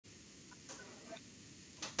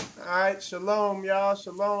All right, shalom, y'all.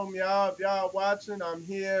 Shalom, y'all. If y'all watching, I'm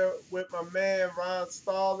here with my man Ron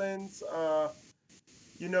Stallings.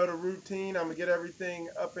 You know the routine. I'm gonna get everything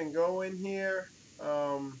up and going here.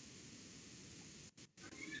 Um,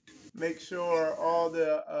 make sure all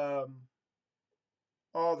the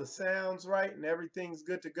sounds right and everything's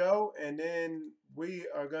good to go, and then we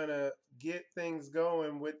are gonna get things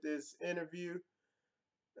going with this interview.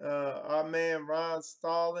 Our man Ron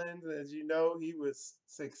Stallings, as you know, he was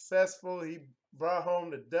successful. He brought home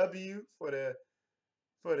the W for the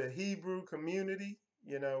Hebrew community.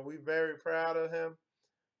 You know, we're very proud of him.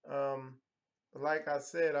 Um, like I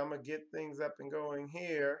said, I'm gonna get things up and going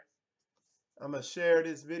here. I'm gonna share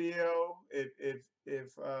this video. If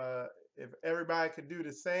everybody could do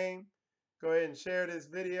the same, go ahead and share this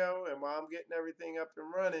video. And while I'm getting everything up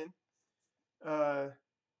and running, uh,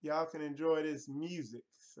 y'all can enjoy this music.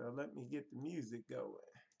 So let me get the music going.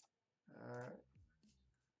 All right.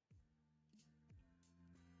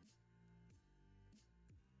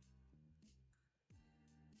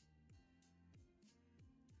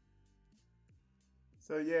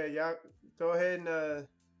 So yeah, y'all go ahead and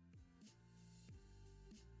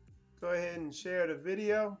share the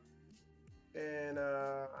video, and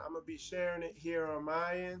I'm gonna be sharing it here on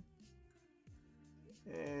my end.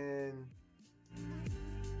 And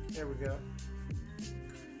there we go.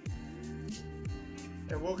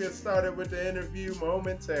 And we'll get started with the interview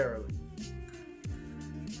momentarily.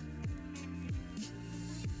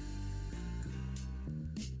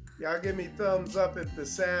 Y'all give me thumbs up if the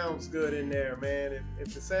sound's good in there, man.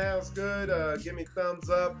 If the sound's good, give me thumbs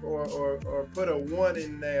up or put a 1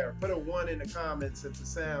 in there. Put a 1 in the comments if the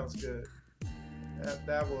sound's good.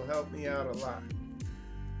 That will help me out a lot.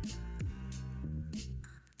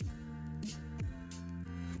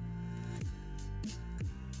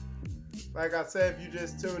 Like I said, if you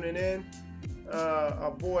just tuning in,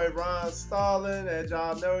 our boy Ron Stallings, as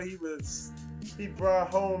y'all know, he brought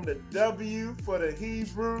home the W for the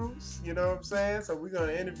Hebrews. You know what I'm saying? So we're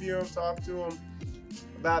gonna interview him, talk to him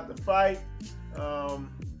about the fight. Um,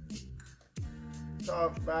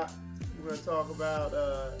 talk about we're gonna talk about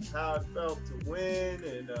how it felt to win,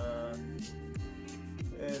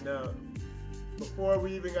 and before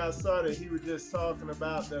we even got started, he was just talking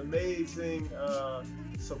about the amazing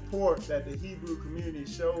support that the Hebrew community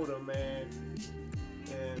showed him, man.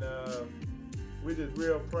 And we're just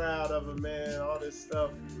real proud of him, man. All this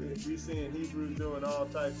stuff, we seeing Hebrews doing all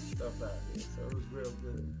types of stuff out here, so it was real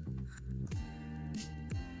good.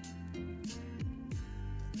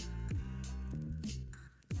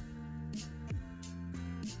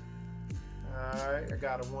 All right, I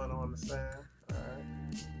got a 1 on the sound. All right.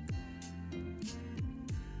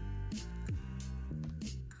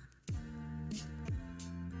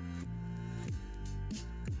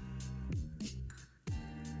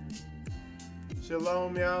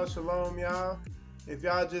 Shalom, y'all. Shalom, y'all. If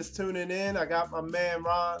y'all just tuning in, I got my man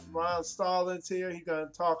Ron Stallings here. He's gonna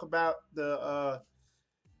talk about the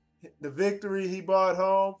victory he brought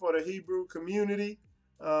home for the Hebrew community.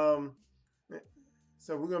 Um,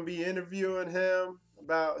 so we're gonna be interviewing him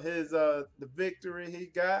about his the victory he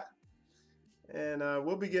got, and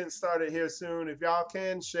we'll be getting started here soon. If y'all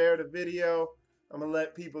can share the video, I'm gonna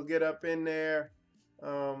let people get up in there,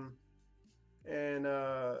 um, and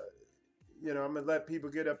you know, I'm gonna let people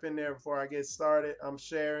get up in there before I get started. I'm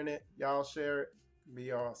sharing it. Y'all share it.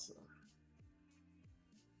 Be awesome.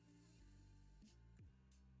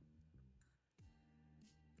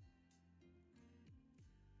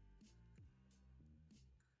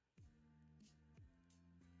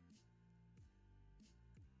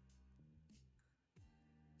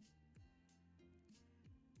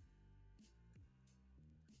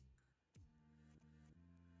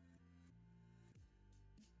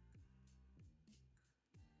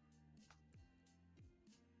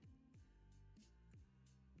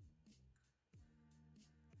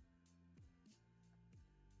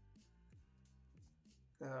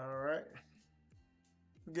 All right.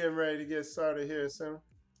 We're getting ready to get started here soon.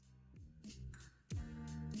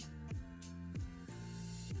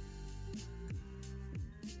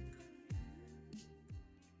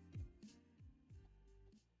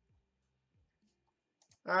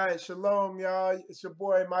 All right, shalom, y'all. It's your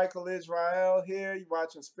boy Michael Israel here. You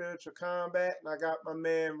watching Spiritual Combat, and I got my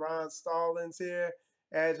man Ron Stallings here.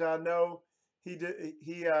 As y'all know, he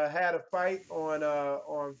had a fight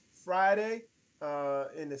on Friday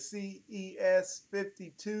in the CES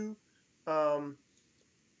 52 um,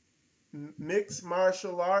 mixed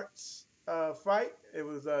martial arts fight. It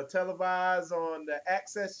was televised on the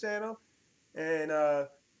Access Channel, and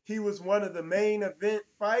he was one of the main event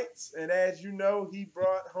fights. And as you know, he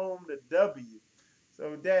brought home the W.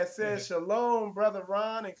 So that says shalom, brother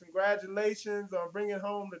Ron, and congratulations on bringing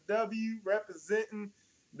home the W, representing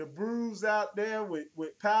the Brews out there with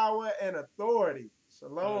power and authority.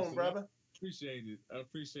 Shalom, So brother. appreciate it. I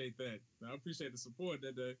appreciate that. I appreciate the support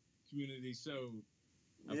that the community showed.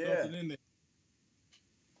 I felt Yeah. it in there.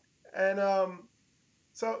 And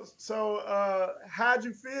how'd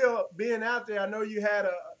you feel being out there? I know you had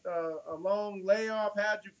a long layoff.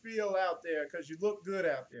 How'd you feel out there? Because you look good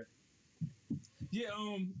out there.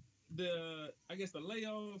 Yeah, the I guess the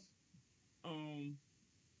layoff, um,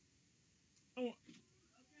 I,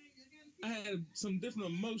 I had some different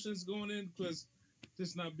emotions going in because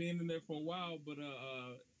just not being in there for a while. But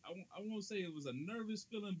I won't say it was a nervous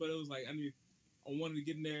feeling, but it was like I wanted to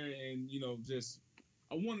get in there and just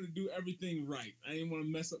I wanted to do everything right. I didn't want to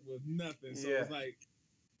mess up with nothing. So it Yeah. was like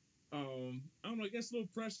I don't know, I guess a little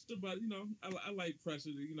pressure, but I like pressure.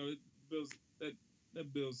 It builds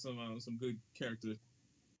that builds some good character.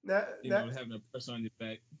 Now, now, Having a pressure on your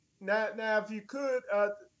back. now, if you could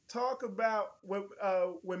talk about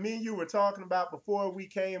what me and you were talking about before we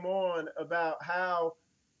came on about how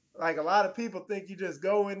like a lot of people think you just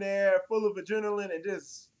go in there full of adrenaline and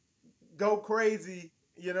just go crazy.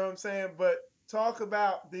 You know what I'm saying? But talk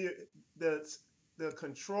about the the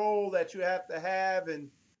control that you have to have and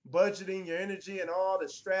budgeting your energy and all the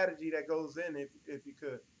strategy that goes in if you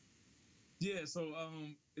could. Yeah, so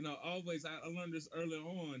always I learned this early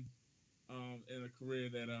on in a career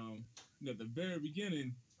that at the very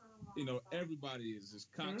beginning, everybody is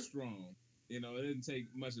just cock Hmm? strong. It didn't take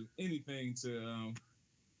much of anything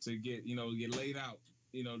to get laid out.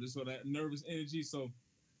 Just for that nervous energy. So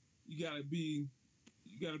you gotta be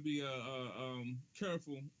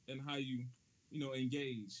careful in how you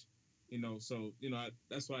engage. So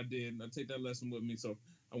that's what I did. And I take that lesson with me. So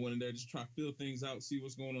I went in there just try to feel things out, see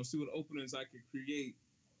what's going on, see what openings I could create.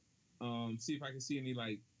 See if I can see any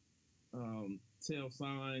like tail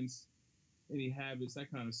signs, any habits,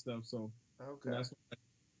 that kind of stuff. So Okay. that's what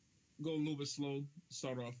I go a little bit slow to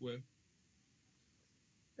start off with.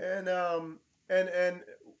 And and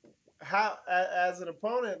how as an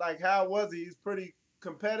opponent, like how was he? He's pretty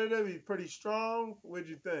competitive. He's pretty strong. What'd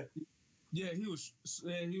you think? Yeah, he was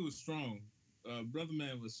strong. Brother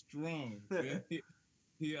man was strong.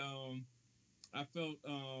 He I felt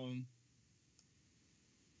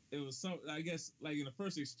it was some I guess like in the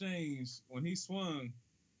first exchange when he swung,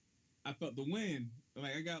 I felt the wind.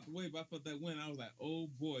 Like I got the way, but I felt that wind. I was like, oh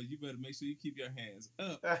boy, you better make sure you keep your hands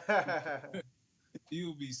up.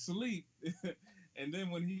 You'll be asleep. And then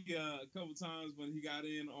when he a couple times when he got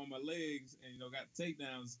in on my legs and got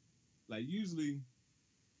takedowns, like usually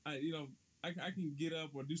I I can get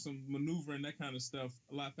up or do some maneuvering that kind of stuff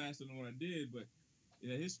a lot faster than what I did, but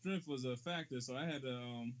his strength was a factor, so I had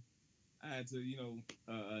to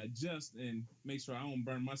adjust and make sure I don't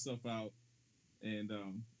burn myself out, and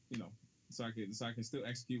you know so I can still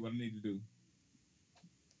execute what I need to do.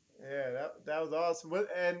 Yeah, that was awesome.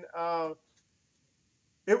 And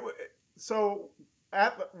it so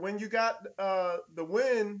when you got the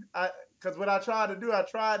win, I because what I tried to do, I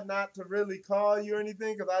tried not to really call you or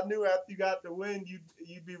anything because I knew after you got the win,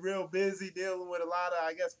 you'd be real busy dealing with a lot of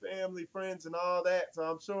I guess family, friends, and all that. So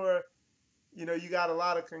I'm sure you got a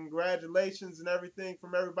lot of congratulations and everything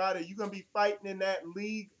from everybody. You gonna be fighting in that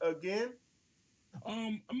league again?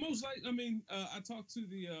 Most like I mean, I talked to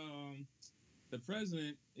the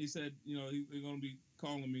president. He said they're gonna be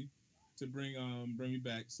calling me to bring me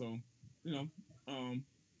back. So you know um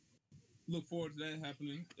look forward to that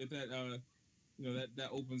happening if that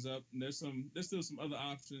opens up. And there's still some other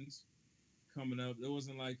options coming up. It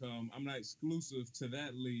wasn't like I'm not exclusive to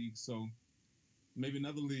that league, so maybe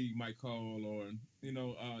another league might call, or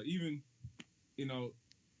even you know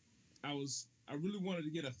I really wanted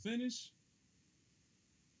to get a finish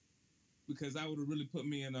because that would have really put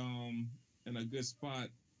me in a good spot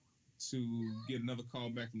to get another call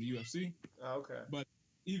back from the UFC. Okay. But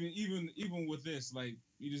even with this, like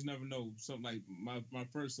you just never know. Something like my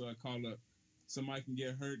first call up, somebody can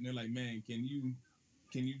get hurt, and they're like, "Man, can you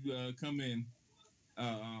come in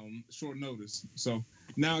short notice?" So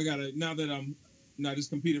now that I'm not just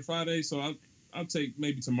competed Friday, so I'll take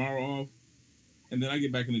maybe tomorrow off, and then I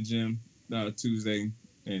get back in the gym Tuesday,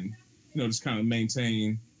 and just kind of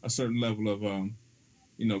maintain a certain level of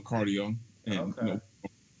cardio, and Okay.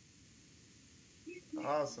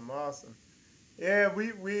 Awesome. Awesome. Yeah,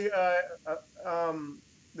 we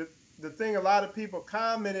the thing a lot of people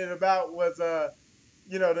commented about was the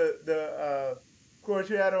of course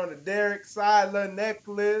you had on the Derek Seiler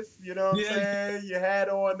necklace, you know what I'm yeah, saying? You had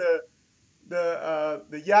on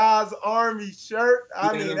the Yaz Army shirt.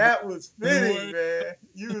 I Yeah, mean, the that was fitting, word. man.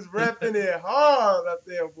 You was repping it hard up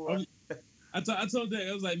there, boy. I told that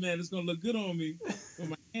I was like, man, it's gonna look good on me with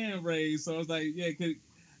my hand raised. So I was like, yeah,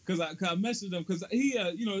 cause I messaged him because he,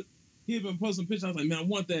 he had been posting pictures. I was like, man, I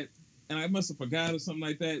want that, and I must have forgot or something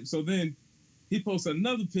like that. So then he posted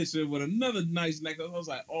another picture with another nice necklace. I was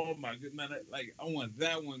like, oh my good man, like I want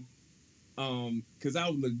that one, cause I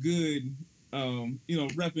would look good,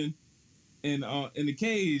 repping in the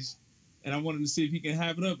cage, and I wanted to see if he can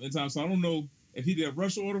have it up in time. So I don't know if he did a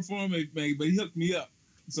rush order for him, but he hooked me up.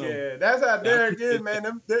 So Yeah, that's how yeah, I Derek is, appreciate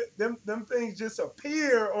man. that. Them things just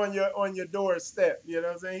appear on your doorstep. You know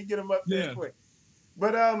what I'm saying? You get them up there Yeah. quick.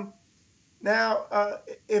 But now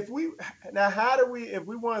if we now how do we if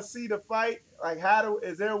we want to see the fight, like how do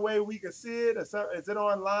is there a way we can see it or something? Is it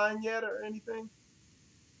online yet or anything?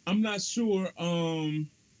 I'm not sure.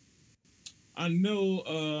 I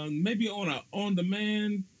know maybe on a on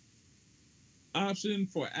demand option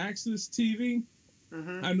for Access TV.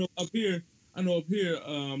 Mm-hmm. I know up here. I know up here.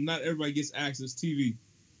 Not everybody gets Access TV.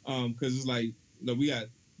 Because it's like we got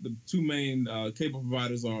the two main cable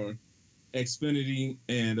providers are Xfinity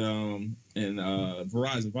and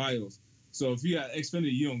Verizon Fios. So if you got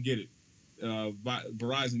Xfinity, you don't get it.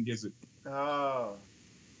 Verizon gets it. Oh.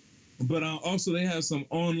 But also they have some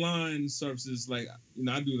online services like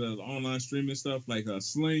I do the online streaming stuff like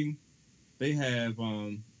Sling. They have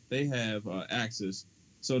Access.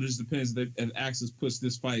 So it just depends if Access puts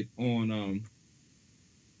this fight on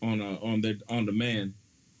their on demand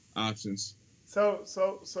options.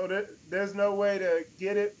 There's no way to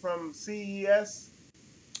get it from CES.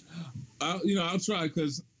 I'll try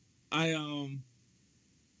because I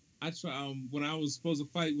I try when I was supposed to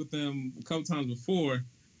fight with them a couple times before.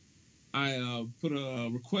 I put a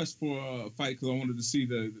request for a fight because I wanted to see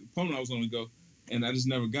the opponent I was going to go, and I just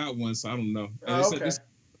never got one, so I don't know. And they Oh, said okay. this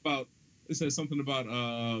about it said something about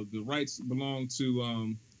the rights belong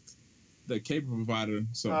to the cable provider,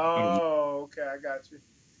 so I don't know. Oh, okay. I got you.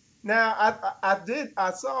 Now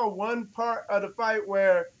I saw one part of the fight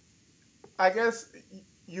where I guess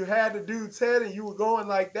you had the dude's head and you were going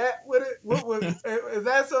like that with it. What was is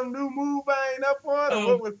that some new move I ain't up on or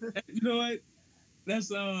what Um, was this? you know what?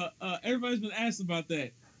 That's everybody's been asked about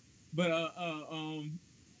that, but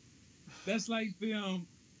that's like the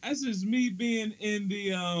that's just me being in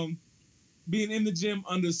the gym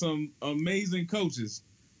under some amazing coaches.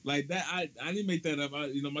 Like that, I didn't make that up.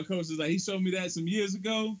 My coach is like he showed me that some years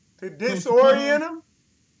ago. To Coach disorient Capone, him?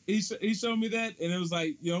 he showed me that, and it was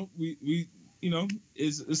like we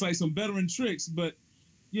it's like some veteran tricks, but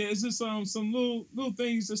yeah, it's just some little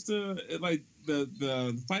things just to like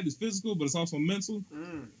the fight is physical, but it's also mental.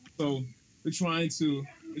 Mm. So we're trying to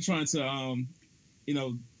we're trying to you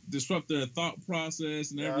know disrupt their thought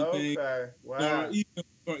process and everything, Okay. or Wow.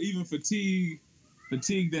 even fatigue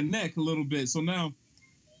their neck a little bit. So now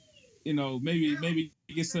maybe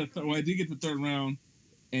it gets to well, I did get the third round,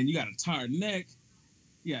 and you got a tired neck,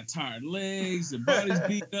 you got tired legs, your body's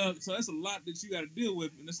beat up. So that's a lot that you got to deal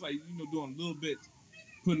with, and it's like doing a little bit,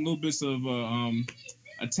 putting little bits of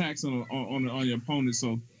attacks on your opponent,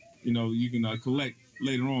 so you can collect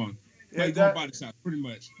later on, Yeah, like doing body shots, pretty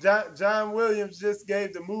much. John Williams just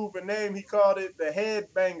gave the move a name. He called it the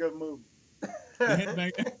headbanger move. The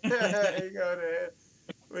headbang. He called it.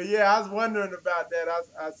 But yeah, I was wondering about that.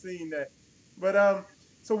 I seen that. But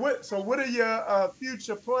what are your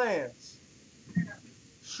future plans?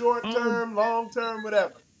 Short um, term, long term,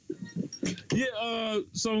 whatever. yeah.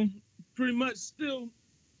 So pretty much still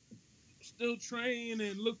train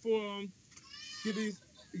and look for get these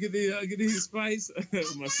get these fights.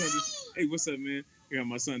 My son just hey, what's up, man? Yeah,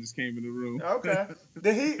 my son just came in the room. Okay.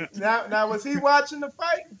 Did he now was he watching the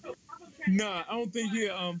fight? Nah, I don't think he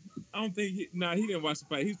didn't watch the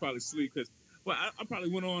fight. He's probably asleep because well, I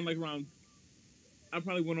probably went on like around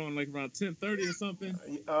 10:30 or something.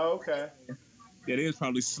 Oh, okay. Yeah, they was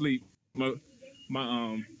probably asleep. My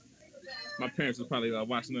my parents was probably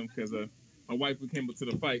watching them because my wife came up to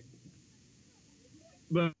the fight.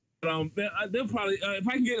 But they'll probably if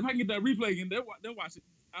I can get that replay again, they'll watch it.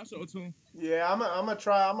 I'll show it to them. Yeah, I'm gonna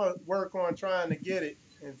try. I'm gonna work on trying to get it.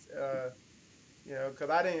 And because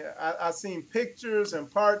I seen pictures and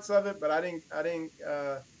parts of it, but I didn't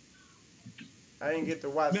get to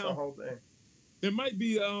watch the Now whole thing. there might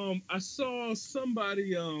be I saw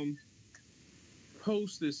somebody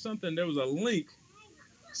posted something. There was a link,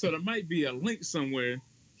 so there might be a link somewhere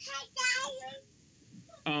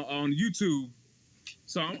on YouTube.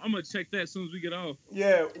 So I'm gonna check that as soon as we get off.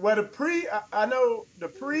 Yeah, well, I know the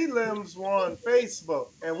prelims were on Facebook,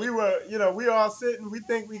 and we were, we all sitting. We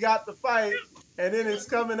think we got the fight, and then it's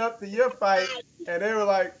coming up to your fight, and they were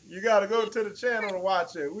like, "You got to go to the channel to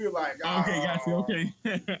watch it." We were like, Okay, got you. "Oh, Okay.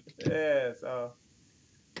 yeah." So,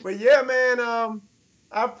 but yeah, man.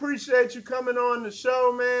 I appreciate you coming on the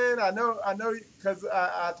show, man. I know, because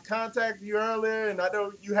I contacted you earlier, and I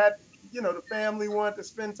know you had, the family wanted to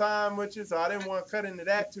spend time with you, so I didn't want to cut into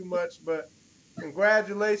that too much. But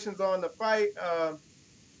congratulations on the fight. I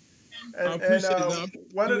And appreciate that. I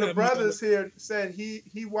one appreciate of you the having me on. brothers here said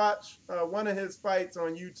he watched one of his fights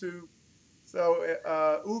on YouTube. So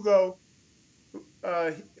uh,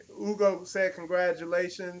 Ugo said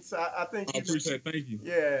congratulations. I think I appreciate it. Thank you.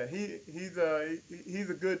 yeah, he's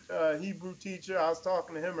a good Hebrew teacher. I was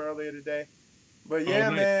talking to him earlier today. But Oh, yeah,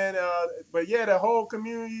 nice. man. But yeah, the whole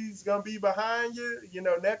community's gonna be behind you.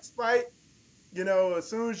 Next fight. As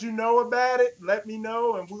soon as you know about it, let me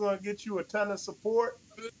know, and we're gonna get you a ton of support.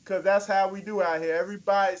 Cause that's how we do out here.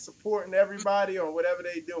 Everybody's supporting everybody on whatever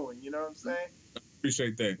they doing. You know what I'm saying?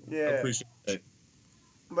 Appreciate that. I Yeah. appreciate that.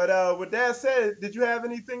 But with that said, did you have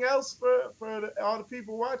anything else for all the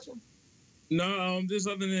people watching? No, just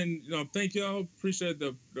other than thank y'all. Appreciate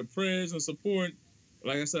the prayers and support.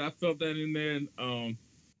 Like I said, I felt that in there. And,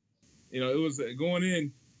 it was going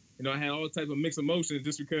in. I had all type of mixed emotions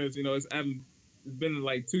just because it's been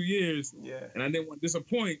like 2 years, Yeah. and I didn't want to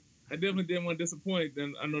disappoint. I definitely didn't want to disappoint.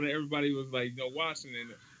 Then I know that everybody was like watching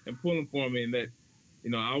and pulling for me, and that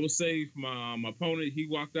I was safe. My opponent, he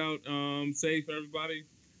walked out safe. Everybody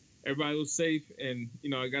was safe, and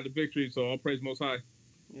I got the victory. So all praise Most High.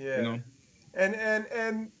 You Yeah. know.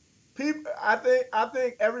 And people, I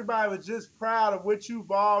think everybody was just proud of what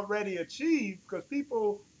you've already achieved, because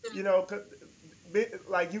people,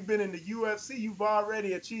 like, you've been in the UFC, you've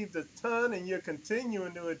already achieved a ton, and you're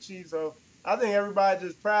continuing to achieve. So I think everybody's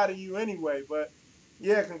just proud of you anyway. But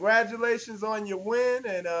yeah, congratulations on your win,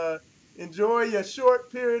 and enjoy your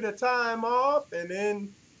short period of time off, and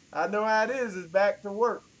then I know how it is back to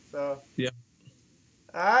work. So. Yeah.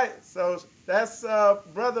 All right, so that's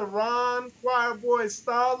brother Ron Choirboy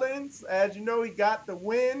Stallings. As you know, he got the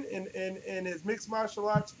win in his mixed martial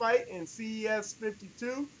arts fight in CES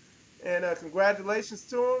 52. And congratulations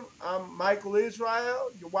to him. I'm Michael Israel.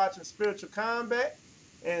 You're watching Spiritual Combat.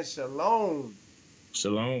 And shalom.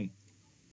 Shalom.